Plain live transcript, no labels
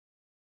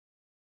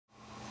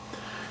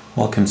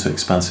Welcome to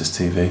eXpansys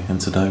TV,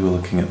 and today we're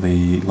looking at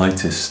the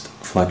latest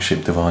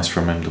flagship device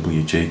from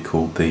MWg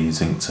called the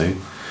Zinc II.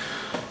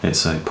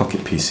 It's a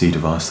pocket PC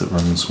device that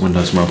runs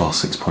Windows Mobile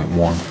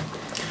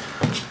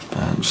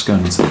 6.1. Just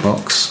going into the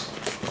box,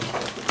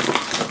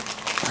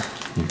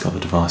 you've got the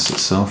device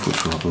itself,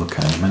 which we'll have a look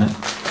at in a minute,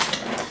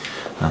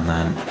 and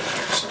then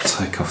just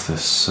take off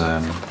this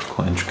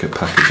quite intricate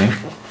packaging,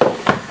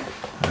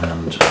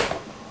 and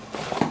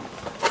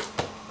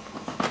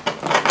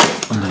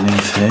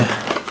underneath here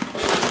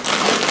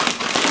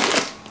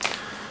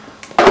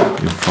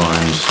you'll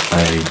find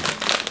a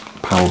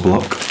power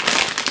block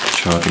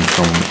charging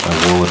from a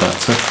wall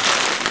adapter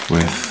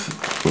with,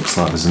 looks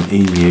like there's an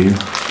EU,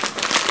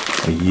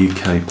 a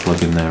UK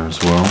plug in there as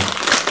well,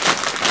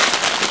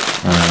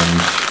 and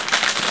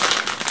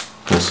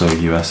also a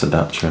US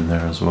adapter in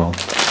there as well.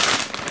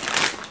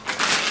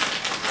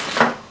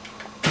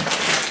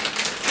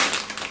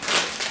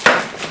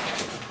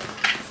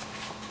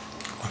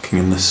 Looking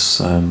in this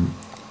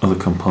other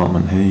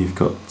compartment here, you've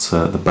got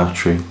the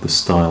battery, the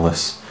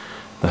stylus,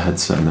 the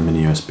headset and the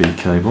mini USB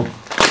cable.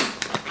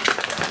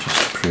 Just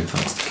to prove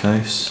that's the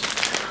case,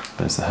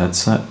 there's the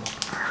headset,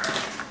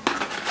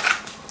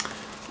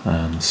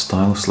 and the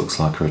stylus looks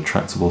like a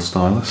retractable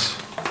stylus.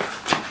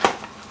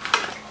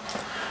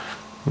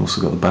 We've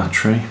also got the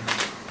battery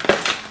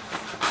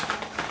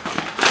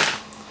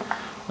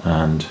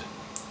and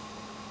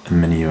a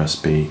mini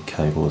USB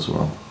cable as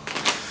well.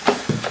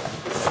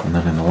 And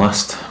then in the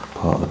last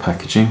part of the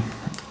packaging,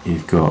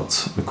 you've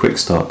got the quick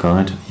start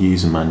guide,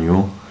 user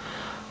manual,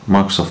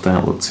 Microsoft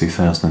Outlook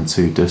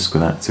 2002 disk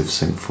with active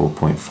sync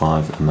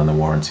 4.5, and then a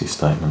warranty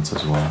statement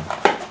as well.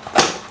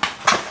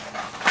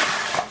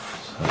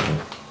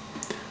 So,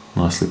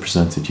 nicely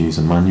presented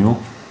user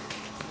manual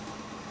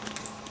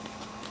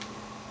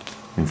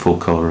in full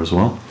colour as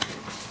well.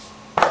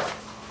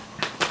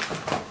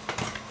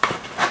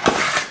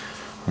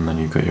 And then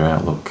you've got your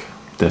Outlook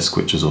disk,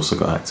 which has also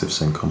got active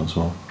sync on as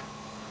well.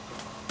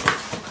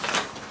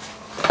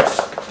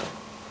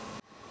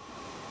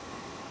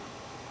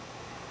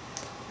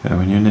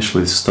 When you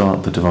initially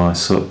start the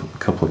device up, a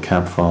couple of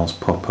CAD files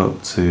pop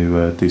up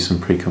to do some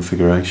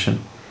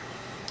pre-configuration.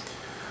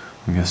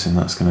 I'm guessing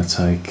that's going to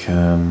take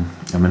a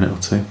minute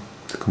or two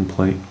to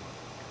complete.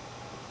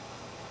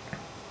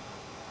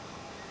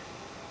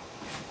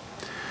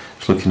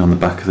 Just looking on the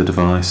back of the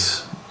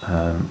device,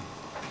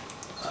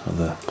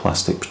 the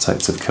plastic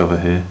protective cover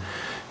here,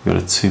 you've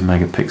got a 2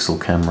 megapixel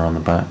camera on the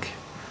back,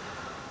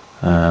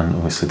 and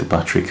obviously the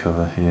battery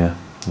cover here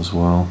as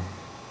well.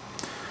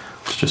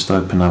 Let's just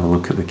open and have a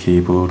look at the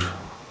keyboard.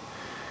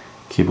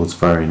 Keyboard's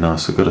very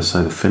nice. I've got to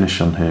say the finish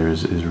on here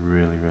is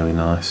really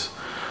nice.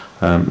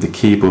 The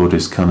keyboard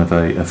is kind of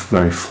a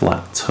very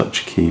flat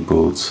touch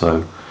keyboard,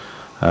 so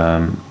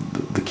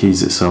the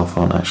keys itself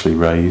aren't actually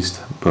raised,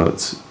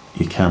 but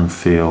you can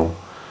feel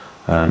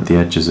the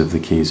edges of the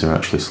keys are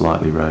actually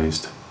slightly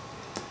raised.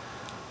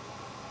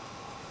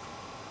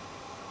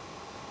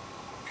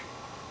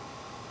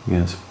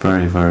 Yeah, it's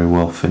a very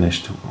well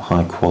finished,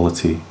 high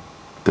quality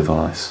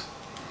device.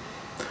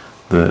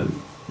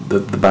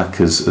 The back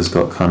has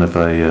got kind of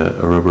a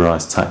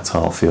rubberized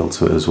tactile feel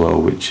to it as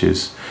well, which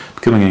is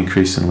becoming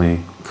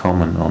increasingly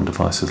common on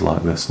devices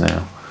like this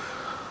now.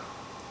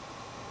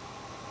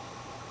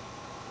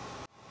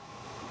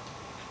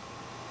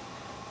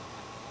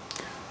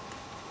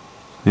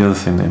 The other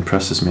thing that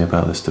impresses me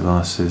about this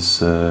device is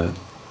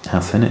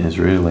how thin it is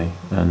really,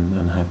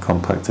 and how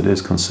compact it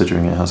is,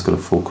 considering it has got a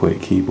full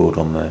QWERTY keyboard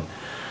on there.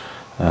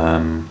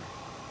 And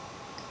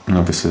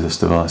obviously this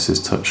device is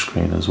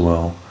touchscreen as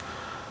well.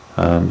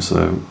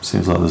 So it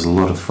seems like there's a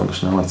lot of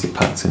functionality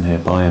packed in here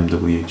by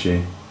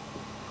MWg.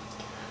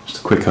 Just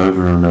a quick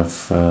overrun of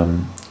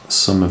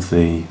some of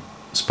the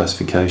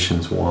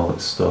specifications while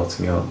it's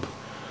starting up.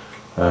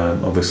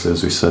 Obviously,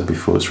 as we said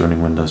before, it's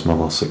running Windows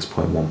Mobile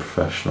 6.1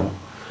 Professional.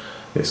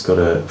 It's got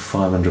a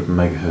 500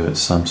 MHz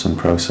Samsung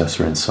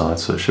processor inside,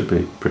 so it should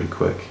be pretty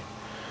quick.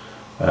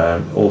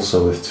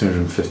 Also with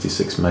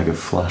 256 meg of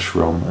flash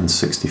ROM and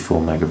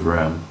 64 meg of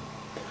RAM.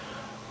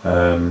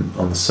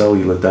 On the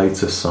cellular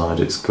data side,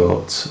 it's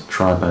got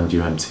tri-band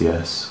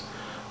UMTS,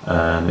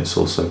 and it's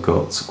also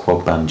got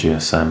quad-band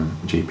GSM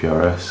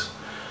GPRS,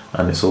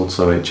 and it's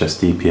also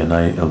HSDPA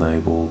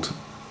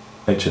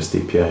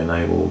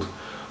enabled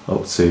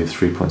up to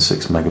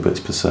 3.6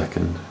 megabits per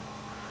second.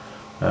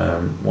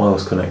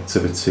 Wireless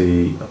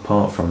connectivity,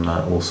 apart from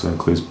that, also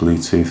includes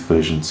Bluetooth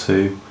version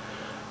 2,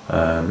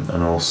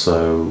 and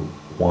also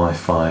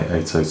Wi-Fi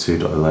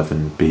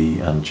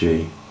 802.11b and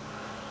G.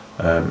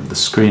 The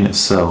screen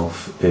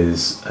itself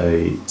is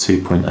a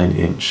 2.8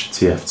 inch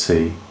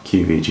TFT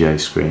QVGA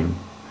screen.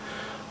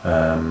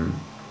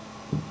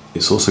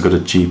 It's also got a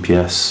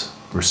GPS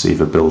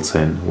receiver built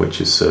in,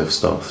 which is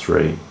Surfstar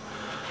 3,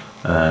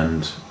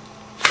 and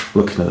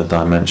looking at the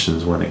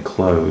dimensions when it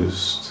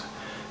closed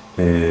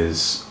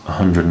is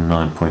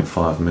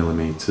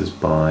 109.5mm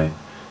by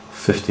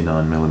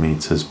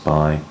 59mm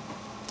by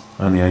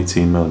only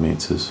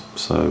 18mm,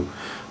 so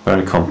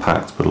very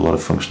compact, but a lot of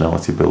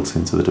functionality built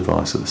into the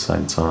device at the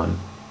same time.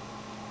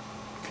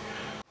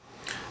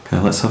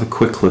 Okay, let's have a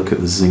quick look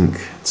at the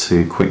Zinc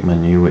II quick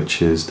menu,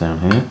 which is down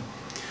here.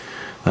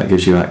 That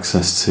gives you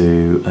access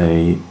to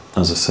a,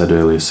 as I said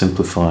earlier,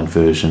 simplified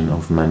version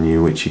of the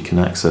menu, which you can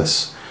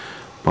access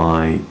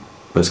by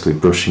basically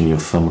brushing your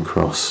thumb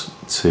across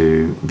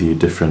to view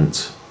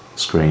different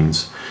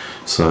screens.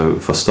 So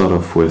if I start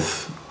off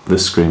with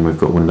this screen, we've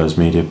got Windows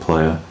Media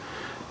Player,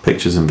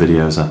 Pictures and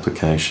Videos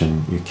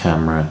application, your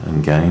camera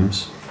and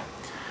games.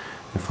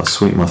 If I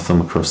sweep my thumb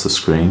across the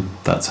screen,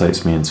 that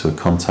takes me into a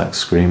contact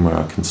screen where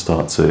I can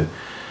start to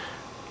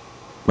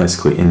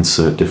basically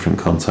insert different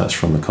contacts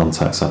from the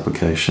contacts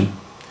application.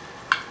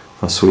 If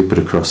I sweep it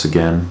across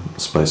again,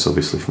 space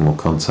obviously for more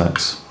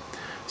contacts,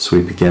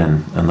 sweep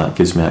again, and that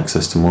gives me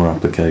access to more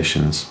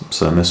applications.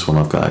 So in this one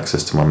I've got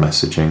access to my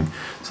messaging,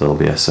 so there'll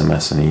be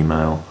SMS and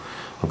email.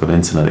 I've got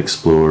Internet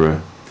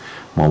Explorer,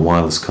 my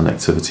wireless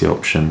connectivity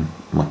option,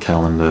 my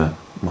calendar,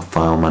 my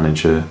file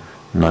manager,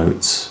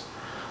 notes,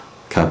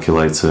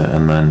 calculator,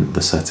 and then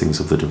the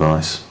settings of the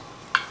device.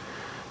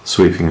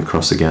 Sweeping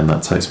across again,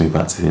 that takes me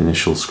back to the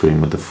initial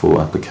screen with the 4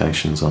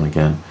 applications on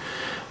again.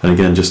 And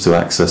again, just to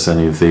access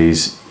any of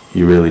these,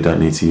 you really don't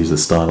need to use the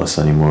stylus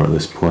anymore at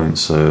this point.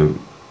 So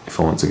if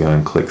I want to go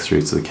and click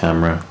through to the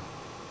camera,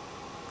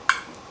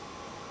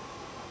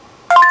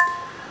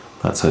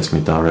 that takes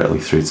me directly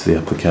through to the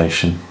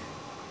application.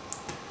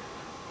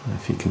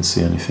 If you can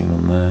see anything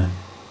on there.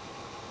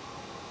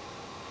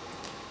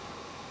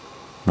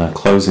 Now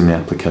closing the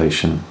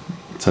application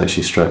takes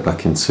you straight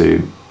back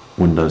into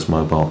Windows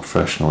Mobile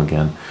Professional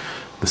again,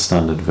 the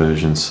standard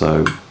version.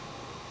 So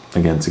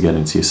again, to get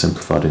into your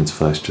simplified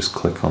interface, just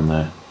click on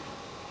there.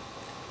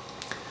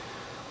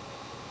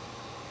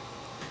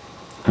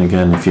 And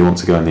again, if you want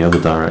to go in the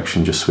other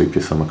direction, just sweep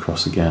your thumb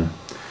across again.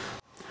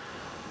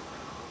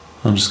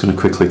 I'm just going to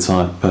quickly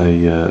type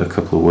a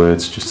couple of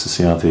words just to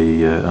see how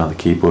the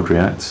keyboard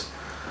reacts.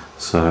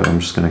 So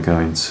I'm just going to go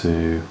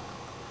into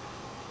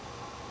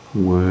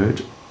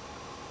Word.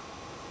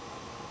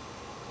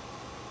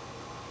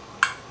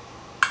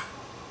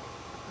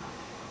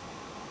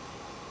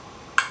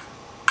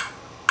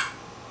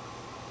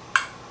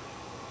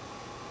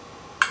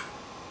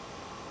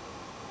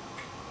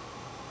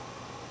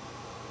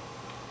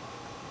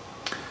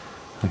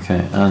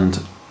 Okay,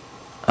 and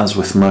as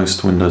with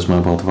most Windows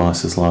mobile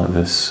devices like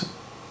this,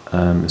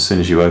 as soon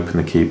as you open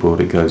the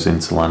keyboard it goes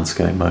into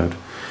landscape mode,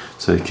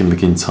 so you can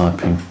begin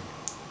typing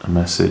a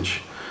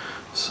message.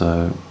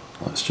 So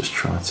let's just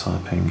try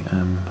typing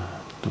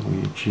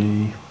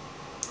MWg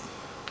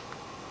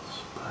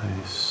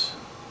space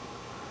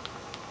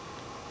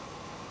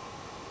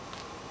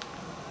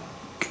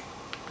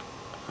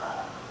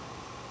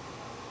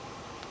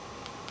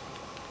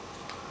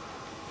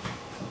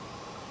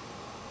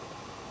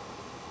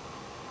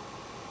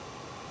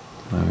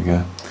There we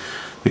go.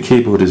 The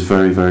keyboard is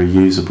very, very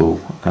usable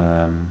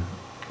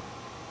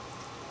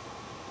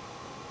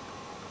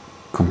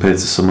compared to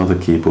some other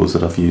keyboards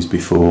that I've used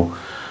before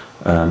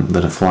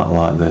that are flat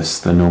like this.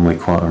 They're normally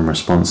quite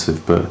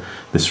unresponsive, but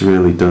this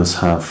really does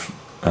have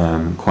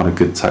quite a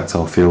good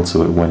tactile feel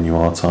to it when you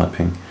are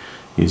typing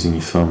using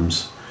your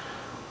thumbs.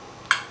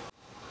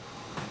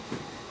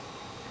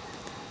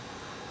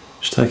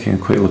 Just taking a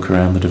quick look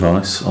around the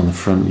device, on the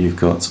front you've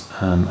got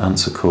an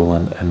answer call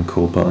and end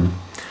call button.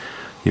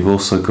 You've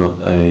also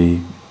got a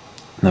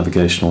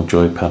navigational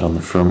joypad on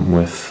the front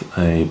with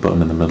a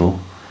button in the middle.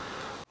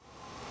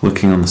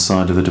 Looking on the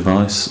side of the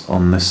device,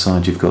 on this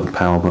side you've got the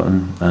power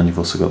button and you've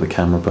also got the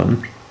camera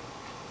button.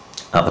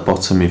 At the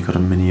bottom you've got a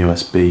mini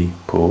USB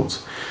port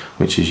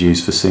which is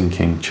used for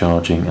syncing,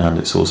 charging, and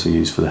it's also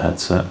used for the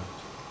headset.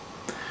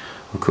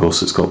 Of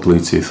course it's got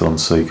Bluetooth on,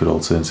 so you could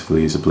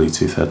alternatively use a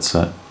Bluetooth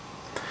headset.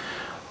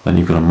 Then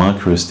you've got a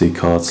micro SD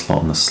card slot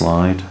on the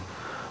slide.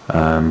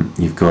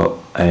 You've got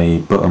a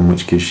button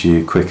which gives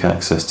you quick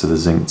access to the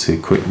Zinc II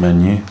quick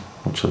menu,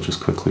 which I'll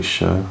just quickly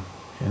show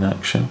in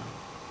action.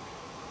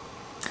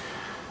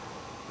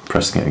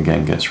 Pressing it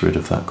again gets rid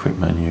of that quick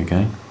menu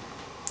again.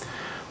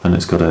 Then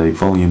it's got a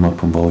volume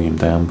up and volume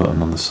down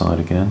button on the side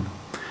again,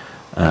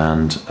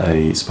 and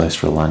a space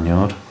for a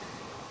lanyard.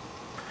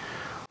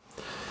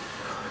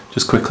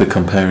 Just quickly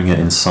comparing it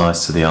in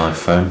size to the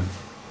iPhone,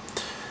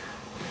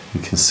 you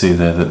can see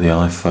there that the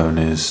iPhone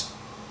is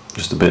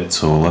just a bit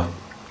taller.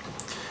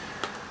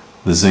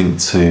 The Zinc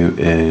II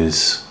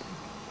is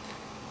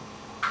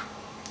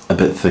a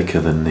bit thicker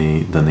than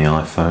the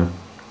iPhone,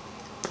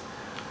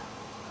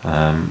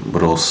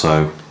 but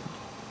also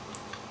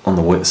on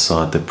the width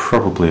side they're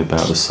probably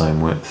about the same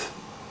width,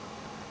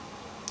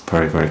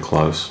 very, very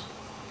close.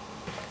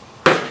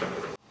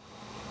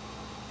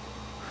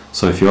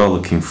 So if you are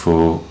looking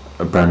for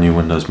a brand new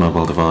Windows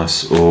mobile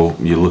device, or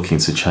you're looking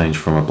to change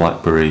from a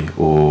BlackBerry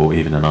or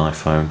even an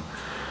iPhone,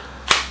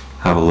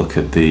 have a look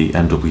at the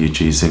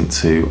MWg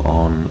Zinc II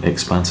on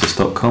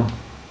eXpansys.com.